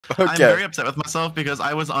I'm very upset with myself because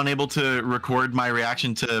I was unable to record my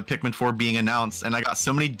reaction to Pikmin 4 being announced, and I got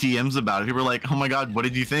so many DMs about it. People were like, "Oh my god, what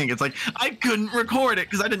did you think?" It's like I couldn't record it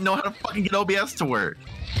because I didn't know how to fucking get OBS to work.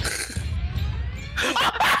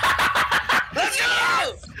 Let's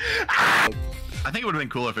go! I think it would have been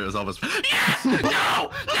cool if it was Elvis. Yes!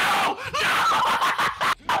 No! No! No!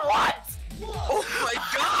 What? Oh my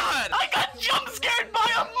god! I got jump scared by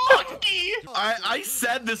a monkey! I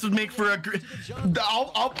said this would make for a great...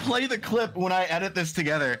 I'll play the clip when I edit this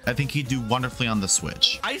together. I think he'd do wonderfully on the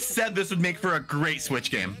Switch. I said this would make for a great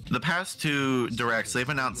Switch game. The past two directs, they've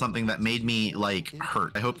announced something that made me, like,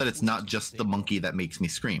 hurt. I hope that it's not just the monkey that makes me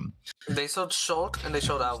scream. They showed Shulk and they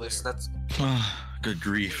showed Elvis. That's... Good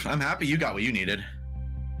grief. I'm happy you got what you needed.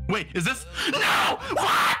 Wait, is this... No!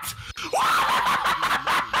 What?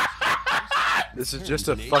 This is just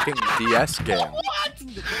a fucking DS game. What?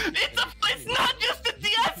 It's not just a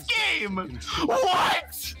DS game!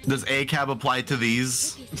 What? Does ACAB apply to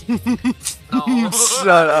these? No. Shut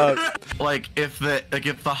up. Like if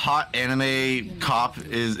the hot anime cop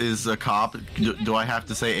is a cop, do I have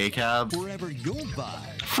to say ACAB? Wherever your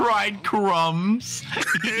vibe. Fried crumbs.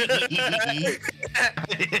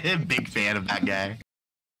 Big fan of that guy.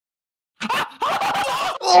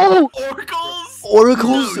 Oh! Oracles?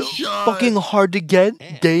 Oracles? No shot. Fucking hard to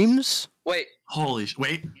get games? Wait, Holy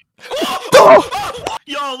wait. Oh!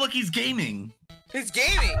 Yo, look, he's gaming. he's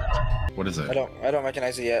gaming! What is it? I don't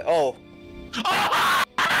recognize it yet. Oh.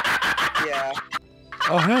 Yeah.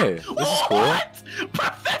 Oh, hey. This is cool. What?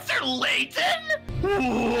 Professor Layton?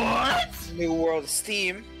 What? New World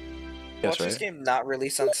Steam. Yes, What's this game not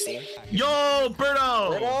released on Steam? Yo,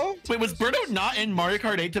 Birdo! Birdo? Wait, was Birdo not in Mario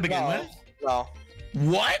Kart 8 to begin with? No.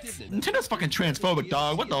 What? Nintendo's fucking transphobic,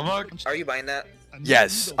 dog. What the fuck? Are you buying that?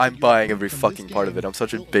 Yes, I'm buying every fucking part of it. I'm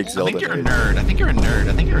such a big I Zelda think you're a nerd. nerd. I think you're a nerd.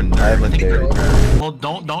 I think you're a nerd. I'm a I think you're a nerd. nerd. Well,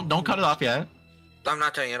 don't cut it off yet. I'm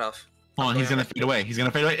not turning it off. Hold on, he's gonna fade away. He's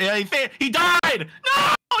gonna fade away. Yeah, he died!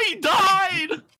 No! He died!